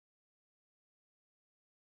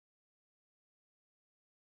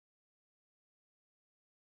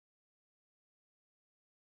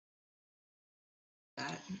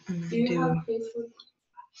Do you have Facebook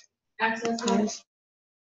access? Yes.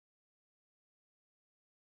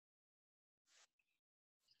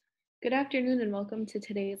 Good afternoon and welcome to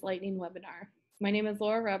today's Lightning webinar. My name is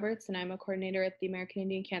Laura Roberts and I'm a coordinator at the American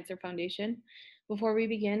Indian Cancer Foundation. Before we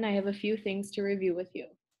begin, I have a few things to review with you.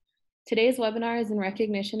 Today's webinar is in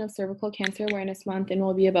recognition of Cervical Cancer Awareness Month and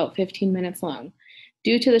will be about 15 minutes long.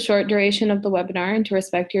 Due to the short duration of the webinar and to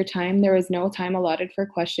respect your time, there is no time allotted for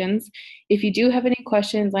questions. If you do have any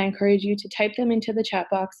questions, I encourage you to type them into the chat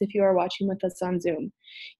box if you are watching with us on Zoom.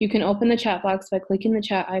 You can open the chat box by clicking the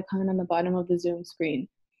chat icon on the bottom of the Zoom screen.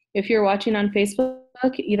 If you're watching on Facebook,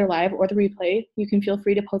 either live or the replay, you can feel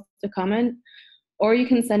free to post a comment, or you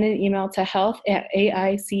can send an email to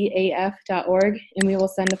health@aicaf.org and we will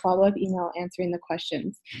send a follow-up email answering the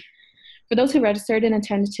questions. For those who registered and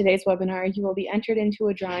attended today's webinar, you will be entered into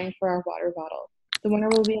a drawing for our water bottle. The winner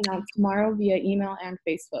will be announced tomorrow via email and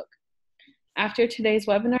Facebook. After today's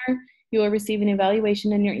webinar, you will receive an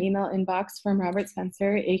evaluation in your email inbox from Robert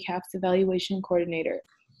Spencer, AICAF's evaluation coordinator.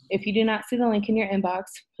 If you do not see the link in your inbox,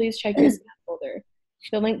 please check your spam folder.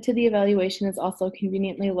 The link to the evaluation is also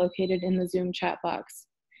conveniently located in the Zoom chat box.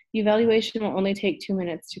 The evaluation will only take 2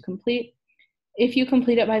 minutes to complete. If you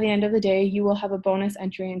complete it by the end of the day, you will have a bonus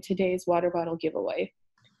entry in today's water bottle giveaway.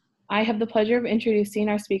 I have the pleasure of introducing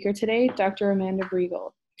our speaker today, Dr. Amanda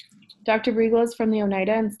Bruegl. Dr. Bruegl is from the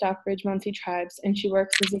Oneida and Stockbridge-Munsee tribes, and she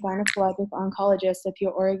works as a gynecologic oncologist at the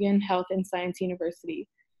Oregon Health and Science University.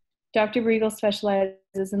 Dr. Bruegl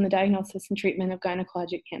specializes in the diagnosis and treatment of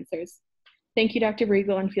gynecologic cancers. Thank you, Dr.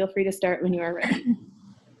 Bruegl, and feel free to start when you are ready.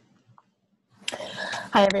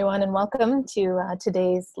 Hi, everyone, and welcome to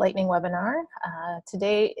today's Lightning webinar.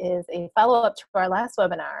 Today is a follow-up to our last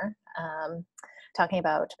webinar talking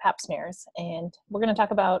about Pap smears, and we're going to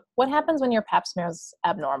talk about what happens when your Pap smear is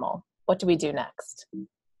abnormal. What do we do next?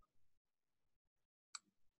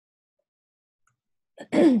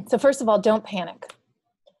 So first of all, don't panic.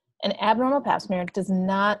 An abnormal Pap smear does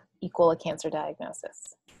not equal a cancer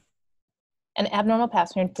diagnosis. An abnormal Pap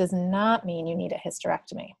smear does not mean you need a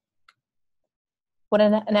hysterectomy. What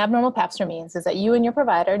an abnormal Pap smear means is that you and your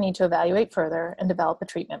provider need to evaluate further and develop a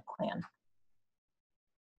treatment plan.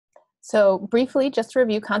 So briefly, just to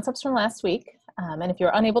review concepts from last week, and if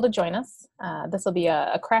you're unable to join us, this will be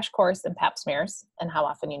a crash course in Pap smears and how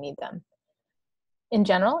often you need them. In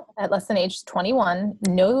general, at less than age 21,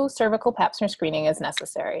 no cervical Pap smear screening is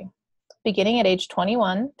necessary. Beginning at age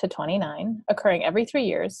 21 to 29, occurring every 3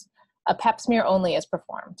 years, a Pap smear only is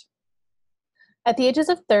performed. At the ages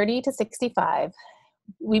of 30 to 65,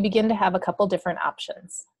 we begin to have a couple different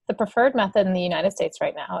options. The preferred method in the United States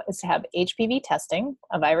right now is to have HPV testing,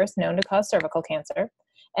 a virus known to cause cervical cancer,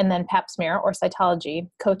 and then Pap smear or cytology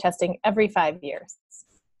co-testing every 5 years.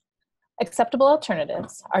 Acceptable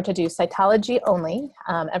alternatives are to do cytology only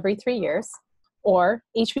every 3 years, or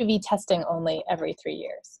HPV testing only every 3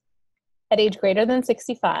 years. At age greater than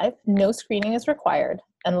 65, no screening is required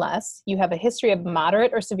unless you have a history of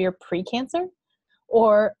moderate or severe precancer,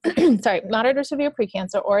 or moderate or severe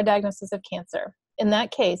precancer or a diagnosis of cancer. In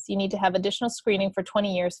that case, you need to have additional screening for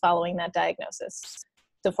 20 years following that diagnosis.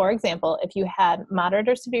 So for example, if you had moderate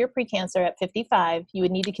or severe precancer at 55, you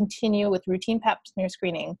would need to continue with routine Pap smear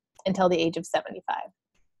screening until the age of 75.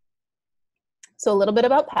 So a little bit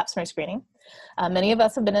about Pap smear screening. Many of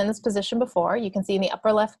us have been in this position before. You can see in the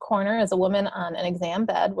upper left corner is a woman on an exam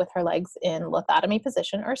bed with her legs in lithotomy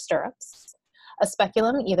position or stirrups. A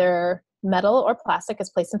speculum, either metal or plastic,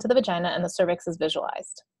 is placed into the vagina and the cervix is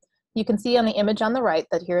visualized. You can see on the image on the right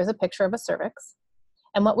that here is a picture of a cervix.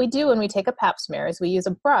 And what we do when we take a Pap smear is we use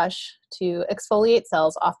a brush to exfoliate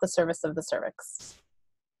cells off the surface of the cervix.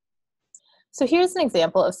 So here's an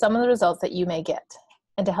example of some of the results that you may get,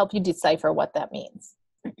 and to help you decipher what that means.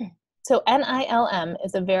 So NILM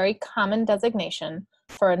is a very common designation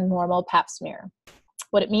for a normal Pap smear.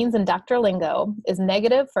 What it means in doctor lingo is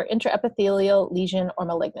negative for intraepithelial lesion or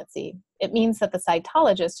malignancy. It means that the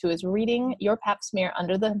cytologist who is reading your Pap smear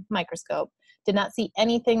under the microscope did not see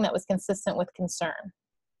anything that was consistent with concern.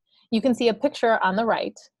 You can see a picture on the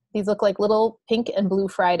right. These look like little pink and blue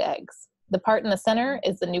fried eggs. The part in the center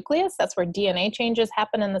is the nucleus. That's where DNA changes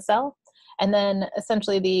happen in the cell. And then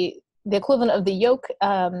essentially the equivalent of the yolk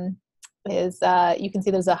is, you can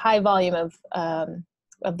see there's a high volume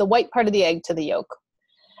of the white part of the egg to the yolk.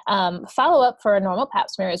 Follow-up for a normal Pap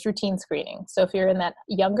smear is routine screening. So if you're in that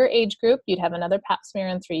younger age group, you'd have another Pap smear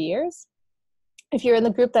in 3 years. If you're in the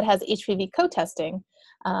group that has HPV co-testing,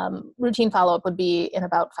 routine follow-up would be in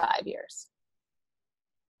about 5 years.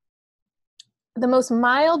 The most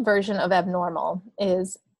mild version of abnormal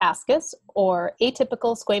is ASCUS, or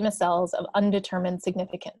atypical squamous cells of undetermined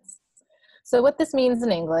significance. So what this means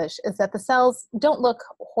in English is that the cells don't look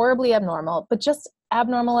horribly abnormal, but just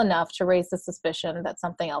abnormal enough to raise the suspicion that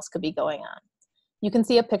something else could be going on. You can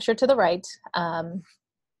see a picture to the right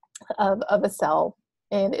of a cell,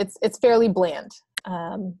 and it's fairly bland.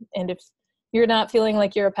 And if you're not feeling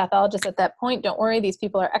like you're a pathologist at that point, don't worry, these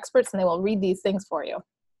people are experts and they will read these things for you.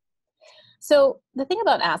 So the thing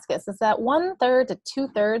about ASCUS is that 1/3 to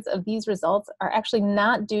 2/3 of these results are actually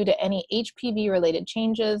not due to any HPV-related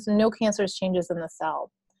changes, no cancerous changes in the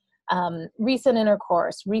cell. Recent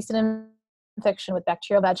intercourse, recent infection with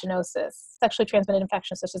bacterial vaginosis, sexually transmitted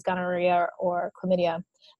infections such as gonorrhea or chlamydia,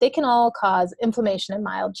 they can all cause inflammation and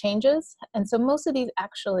mild changes. And so most of these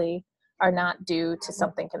actually are not due to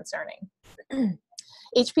something concerning.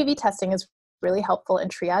 HPV testing is really helpful in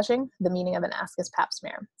triaging the meaning of an ASCUS Pap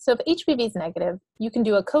smear. So if HPV is negative, you can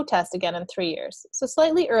do a co-test again in 3 years. So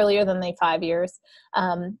slightly earlier than the 5 years,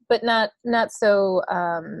 but not so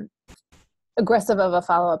aggressive of a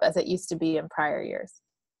follow-up as it used to be in prior years.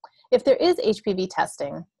 If there is HPV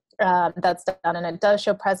testing that's done and it does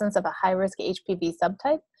show presence of a high-risk HPV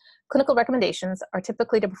subtype, clinical recommendations are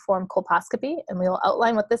typically to perform colposcopy, and we will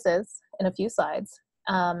outline what this is in a few slides.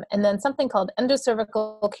 And then something called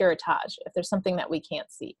endocervical curettage, if there's something that we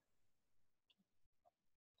can't see.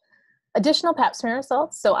 Additional Pap smear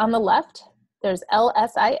results. So on the left, there's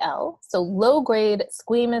LSIL, so low-grade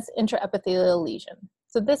squamous intraepithelial lesion.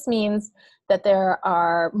 So this means that there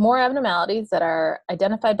are more abnormalities that are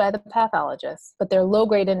identified by the pathologist, but they're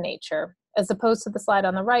low-grade in nature, as opposed to the slide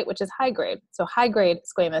on the right, which is high-grade. So high-grade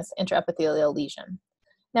squamous intraepithelial lesion.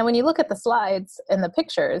 Now, when you look at the slides and the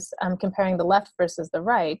pictures, comparing the left versus the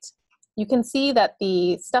right, you can see that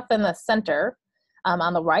the stuff in the center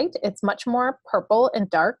on the right, it's much more purple and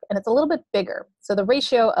dark, and it's a little bit bigger. So the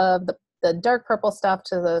ratio of the dark purple stuff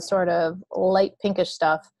to the sort of light pinkish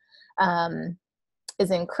stuff is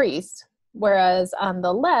increased, whereas on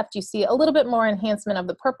the left, you see a little bit more enhancement of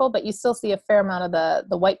the purple, but you still see a fair amount of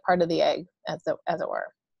the white part of the egg, as it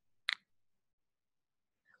were.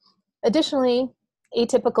 Additionally,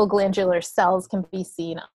 atypical glandular cells can be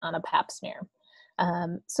seen on a Pap smear.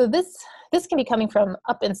 So this can be coming from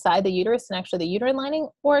up inside the uterus and actually the uterine lining,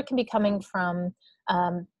 or it can be coming from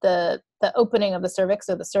the opening of the cervix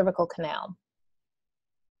or the cervical canal.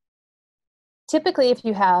 Typically, if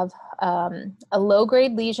you have a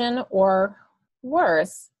low-grade lesion or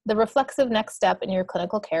worse, the reflexive next step in your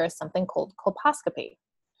clinical care is something called colposcopy.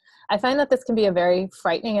 I find that this can be a very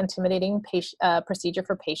frightening, intimidating procedure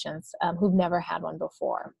for patients who've never had one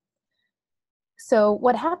before. So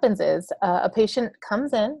what happens is a patient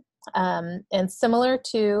comes in, and similar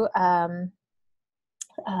to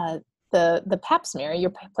the Pap smear,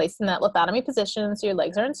 you're placed in that lithotomy position, so your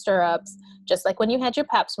legs are in stirrups. Just like when you had your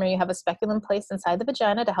Pap smear, you have a speculum placed inside the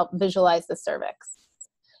vagina to help visualize the cervix.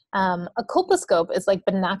 A colposcope is like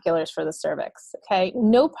binoculars for the cervix, okay?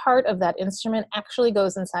 No part of that instrument actually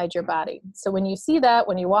goes inside your body. So when you see that,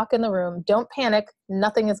 when you walk in the room, don't panic,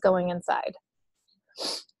 nothing is going inside.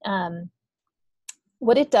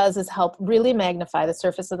 What it does is help really magnify the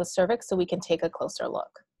surface of the cervix so we can take a closer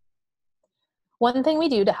look. One thing we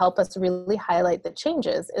do to help us really highlight the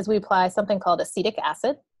changes is we apply something called acetic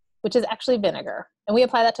acid, which is actually vinegar, and we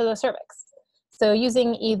apply that to the cervix. So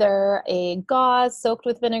using either a gauze soaked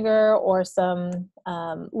with vinegar or some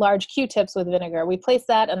large Q-tips with vinegar, we place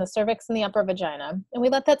that on the cervix and the upper vagina, and we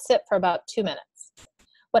let that sit for about 2 minutes.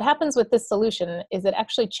 What happens with this solution is it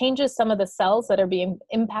actually changes some of the cells that are being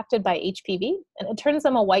impacted by HPV, and it turns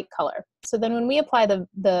them a white color. So then when we apply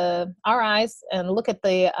our eyes and look at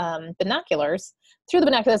the binoculars, through the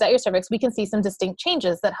binoculars at your cervix, we can see some distinct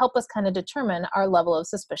changes that help us kind of determine our level of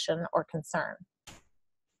suspicion or concern.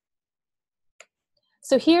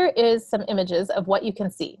 So here is some images of what you can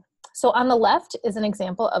see. So on the left is an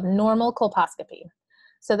example of normal colposcopy.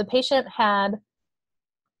 So the patient had,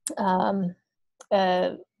 I'm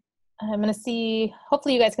going to see,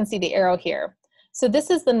 hopefully you guys can see the arrow here. So this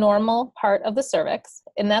is the normal part of the cervix,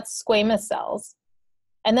 and that's squamous cells.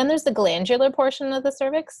 And then there's the glandular portion of the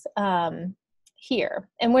cervix here.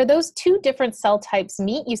 And where those two different cell types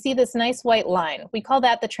meet, you see this nice white line. We call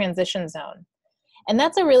that the transition zone. And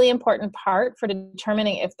that's a really important part for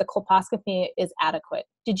determining if the colposcopy is adequate.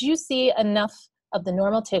 Did you see enough of the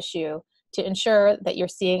normal tissue to ensure that you're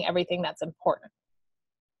seeing everything that's important?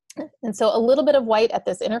 And so a little bit of white at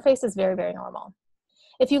this interface is very, very normal.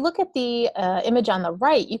 If you look at the image on the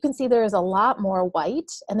right, you can see there is a lot more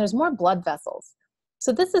white and there's more blood vessels.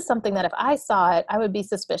 So this is something that if I saw it, I would be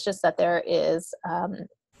suspicious that there is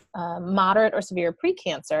moderate or severe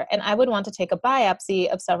precancer, and I would want to take a biopsy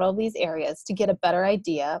of several of these areas to get a better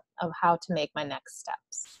idea of how to make my next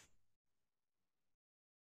steps.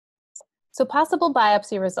 So possible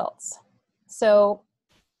biopsy results. So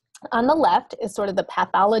on the left is sort of the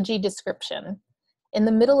pathology description. In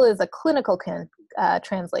the middle is a clinical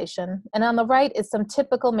translation, and on the right is some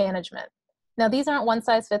typical management. Now, these aren't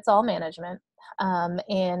one-size-fits-all management,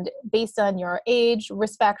 and based on your age,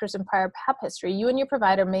 risk factors, and prior Pap history, you and your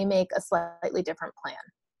provider may make a slightly different plan.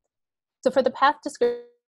 So for the path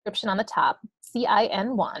description on the top,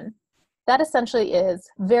 CIN1, that essentially is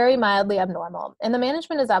very mildly abnormal, and the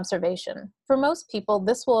management is observation. For most people,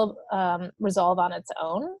 this will resolve on its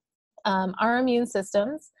own. Our immune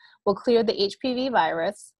systems will clear the HPV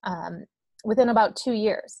virus within about 2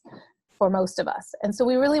 years for most of us. And so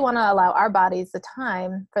we really want to allow our bodies the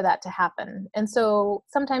time for that to happen. And so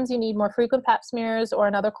sometimes you need more frequent Pap smears or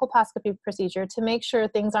another colposcopy procedure to make sure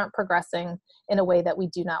things aren't progressing in a way that we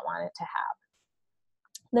do not want it to have.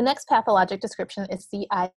 The next pathologic description is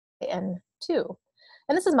CIN2,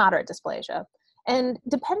 and this is moderate dysplasia. And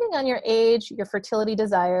depending on your age, your fertility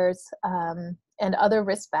desires, and other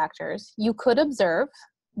risk factors, you could observe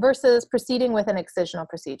versus proceeding with an excisional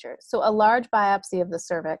procedure. So a large biopsy of the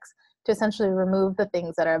cervix to essentially remove the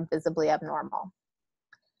things that are visibly abnormal.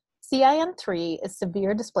 CIN3 is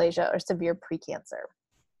severe dysplasia or severe precancer.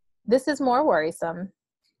 This is more worrisome,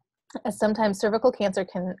 as sometimes cervical cancer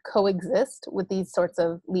can coexist with these sorts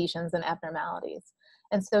of lesions and abnormalities.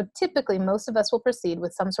 And so typically most of us will proceed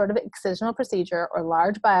with some sort of excisional procedure or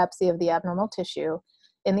large biopsy of the abnormal tissue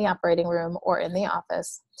in the operating room or in the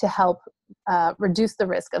office to help reduce the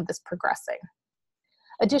risk of this progressing.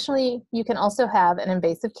 Additionally, you can also have an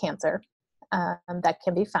invasive cancer that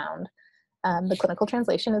can be found. The clinical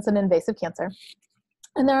translation is an invasive cancer.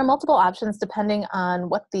 And there are multiple options depending on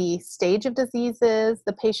what the stage of disease is,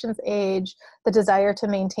 the patient's age, the desire to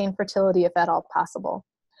maintain fertility if at all possible.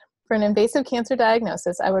 For an invasive cancer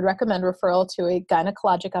diagnosis, I would recommend referral to a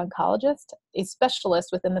gynecologic oncologist, a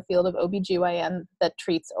specialist within the field of OBGYN that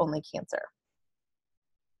treats only cancer.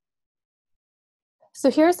 So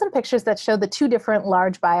here are some pictures that show the two different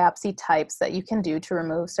large biopsy types that you can do to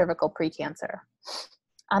remove cervical precancer.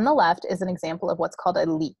 On the left is an example of what's called a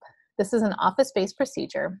LEEP. This is an office-based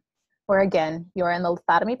procedure where, again, you're in the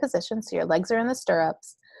lithotomy position, so your legs are in the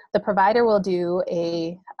stirrups. The provider will do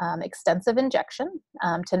a extensive injection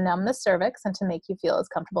to numb the cervix and to make you feel as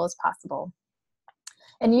comfortable as possible.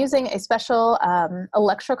 And using a special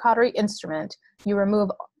electrocautery instrument, you remove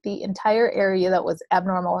the entire area that was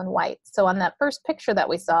abnormal and white. So on that first picture that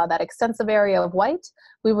we saw, that extensive area of white,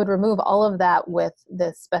 we would remove all of that with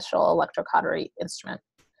this special electrocautery instrument.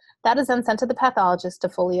 That is then sent to the pathologist to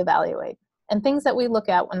fully evaluate. And things that we look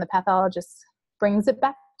at when the pathologist brings it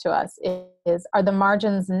back to us is, are the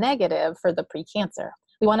margins negative for the precancer?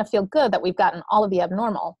 We want to feel good that we've gotten all of the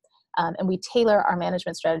abnormal, and we tailor our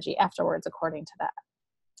management strategy afterwards according to that.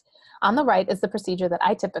 On the right is the procedure that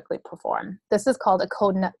I typically perform. This is called a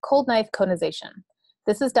cold knife conization.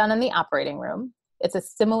 This is done in the operating room. It's a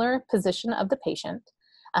similar position of the patient,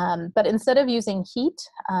 but instead of using heat,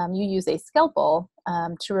 you use a scalpel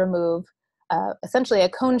to remove essentially a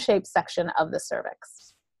cone-shaped section of the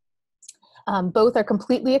cervix. Both are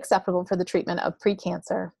completely acceptable for the treatment of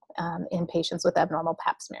precancer in patients with abnormal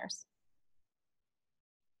Pap smears.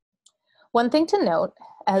 One thing to note,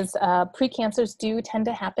 as precancers do tend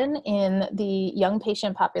to happen in the young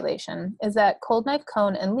patient population, is that cold knife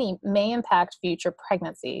cone and LEEP may impact future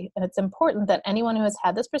pregnancy. And it's important that anyone who has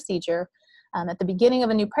had this procedure at the beginning of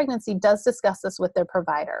a new pregnancy does discuss this with their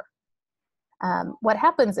provider. What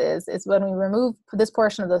happens is when we remove this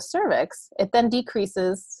portion of the cervix, it then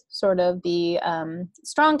decreases sort of the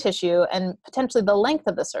strong tissue and potentially the length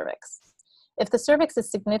of the cervix. If the cervix is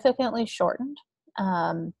significantly shortened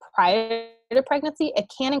prior to pregnancy,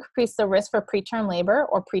 it can increase the risk for preterm labor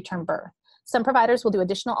or preterm birth. Some providers will do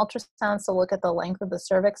additional ultrasounds to look at the length of the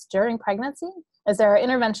cervix during pregnancy, as there are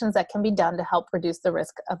interventions that can be done to help reduce the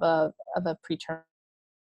risk of a preterm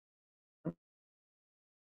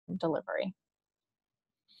delivery.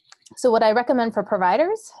 So what I recommend for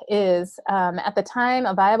providers is at the time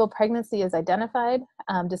a viable pregnancy is identified,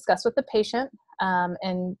 discuss with the patient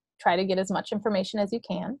and try to get as much information as you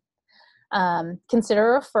can.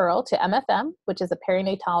 Consider a referral to MFM, which is a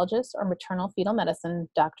perinatologist or maternal fetal medicine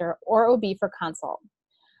doctor, or OB for consult.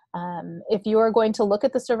 If you are going to look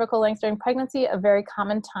at the cervical length during pregnancy, a very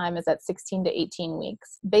common time is at 16 to 18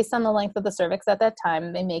 weeks. Based on the length of the cervix at that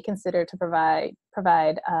time, they may consider to provide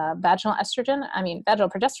vaginal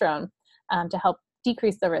progesterone to help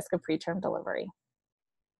decrease the risk of preterm delivery.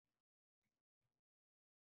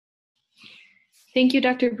 Thank you,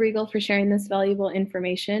 Dr. Bruegl, for sharing this valuable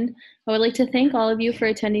information. I would like to thank all of you for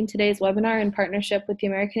attending today's webinar in partnership with the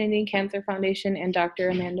American Indian Cancer Foundation and Dr.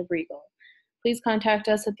 Amanda Bruegl. Please contact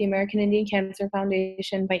us at the American Indian Cancer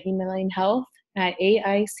Foundation by emailing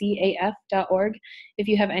health@aicaf.org if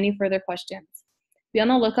you have any further questions. Be on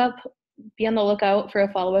the lookout for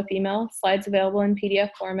a follow-up email, slides available in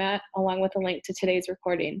PDF format, along with a link to today's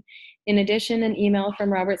recording. In addition, an email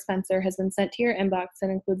from Robert Spencer has been sent to your inbox that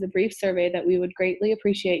includes a brief survey that we would greatly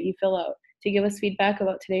appreciate you fill out to give us feedback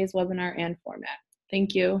about today's webinar and format.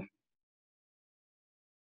 Thank you.